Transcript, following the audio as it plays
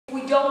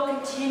don't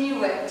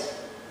continue it,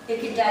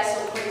 it can die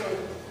so quickly.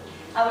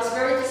 I was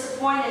very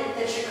disappointed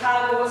that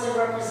Chicago wasn't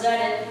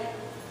represented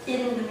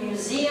in the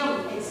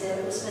museum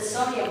exhibit, the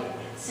Smithsonian,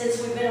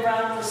 since we've been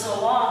around for so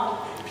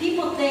long.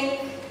 People think,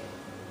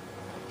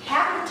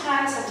 half the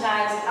time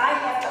sometimes, I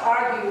have to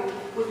argue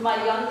with my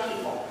young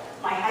people,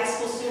 my high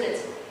school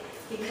students,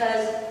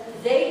 because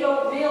they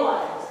don't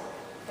realize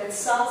that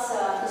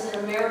salsa is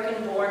an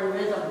American-born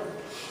rhythm.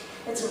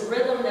 It's a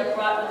rhythm that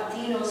brought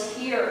Latinos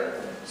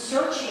here,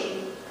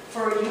 searching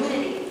for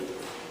unity.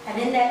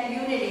 And in that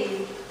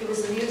unity, there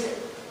was music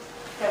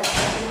that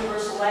was a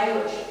universal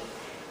language.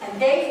 And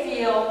they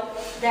feel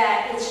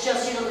that it's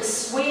just, you know, the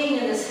swing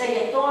and this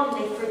reggaeton,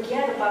 they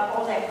forget about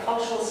all that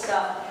cultural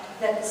stuff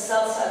that the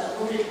salsa is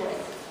rooted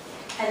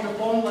with. And the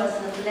bombas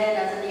and the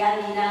plenas and the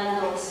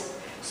aguinaldos.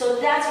 So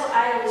that's what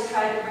I always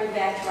try to bring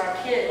back to our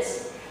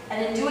kids.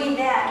 And in doing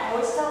that, I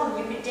always tell them,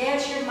 you can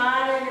dance your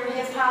modern, your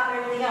hip-hop,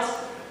 and everything else,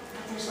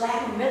 but there's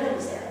Latin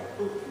rhythms there.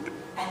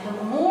 And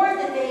the more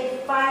that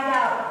they find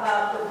out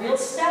about the real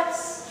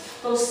steps,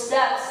 those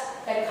steps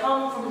that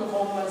come from the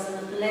bombas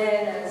and the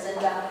plenas and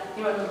the,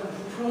 you know, the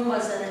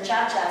pumas and the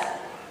cha-chas,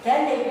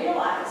 then they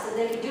realize that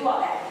they can do all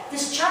that.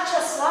 This cha-cha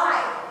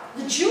slide,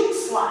 the juke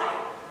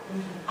slide,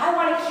 I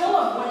want to kill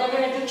them when they're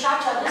going to do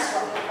cha-cha this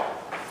way.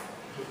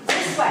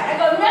 This way. I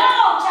go,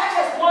 no,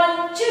 cha-cha's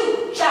 1,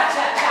 2,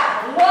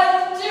 cha-cha-cha,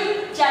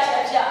 1, 2,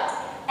 cha-cha-cha.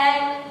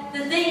 And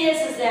the thing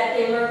is that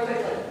they learn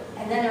quickly,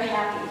 and then they're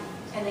happy,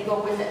 and they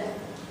go with it.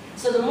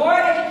 So the more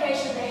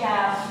education they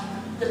have,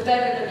 the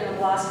better they're going to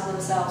blossom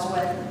themselves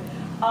with.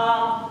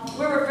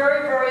 We were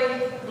very,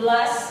 very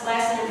blessed,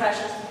 lasting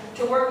impressions,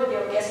 to work with the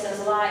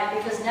orquestas live,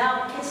 because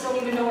now kids don't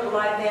even know what a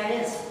live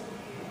band is.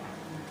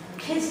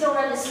 Kids don't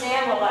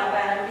understand what a live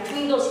band is.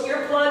 Between those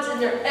earplugs in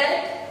their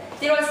head,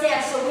 they don't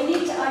understand. So we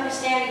need to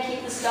understand and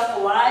keep the stuff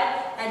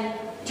alive, and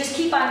just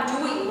keep on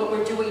doing what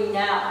we're doing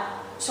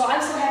now. So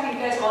I'm so happy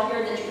you guys are all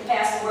here that you can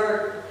pass the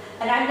word.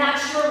 And I'm not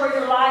sure where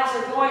your lives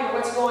are going or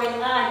what's going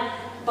on,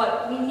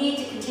 but we need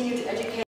to continue to educate